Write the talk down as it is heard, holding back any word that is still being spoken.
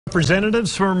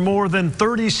Representatives from more than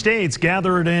 30 states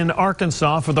gathered in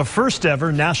Arkansas for the first ever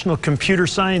National Computer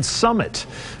Science Summit.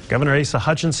 Governor Asa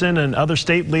Hutchinson and other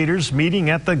state leaders meeting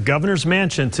at the governor's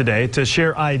mansion today to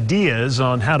share ideas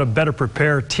on how to better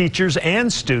prepare teachers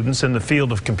and students in the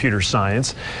field of computer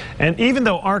science. And even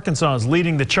though Arkansas is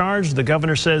leading the charge, the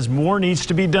governor says more needs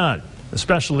to be done,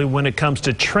 especially when it comes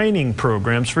to training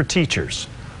programs for teachers.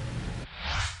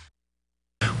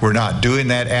 We're not doing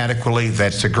that adequately.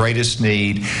 That's the greatest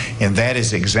need, and that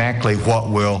is exactly what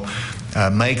will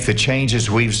make the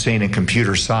changes we've seen in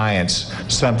computer science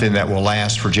something that will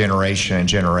last for generation and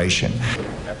generation.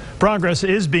 Progress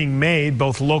is being made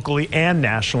both locally and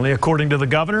nationally. According to the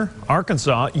governor,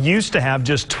 Arkansas used to have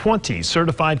just 20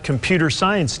 certified computer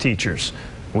science teachers.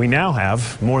 We now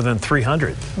have more than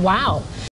 300. Wow.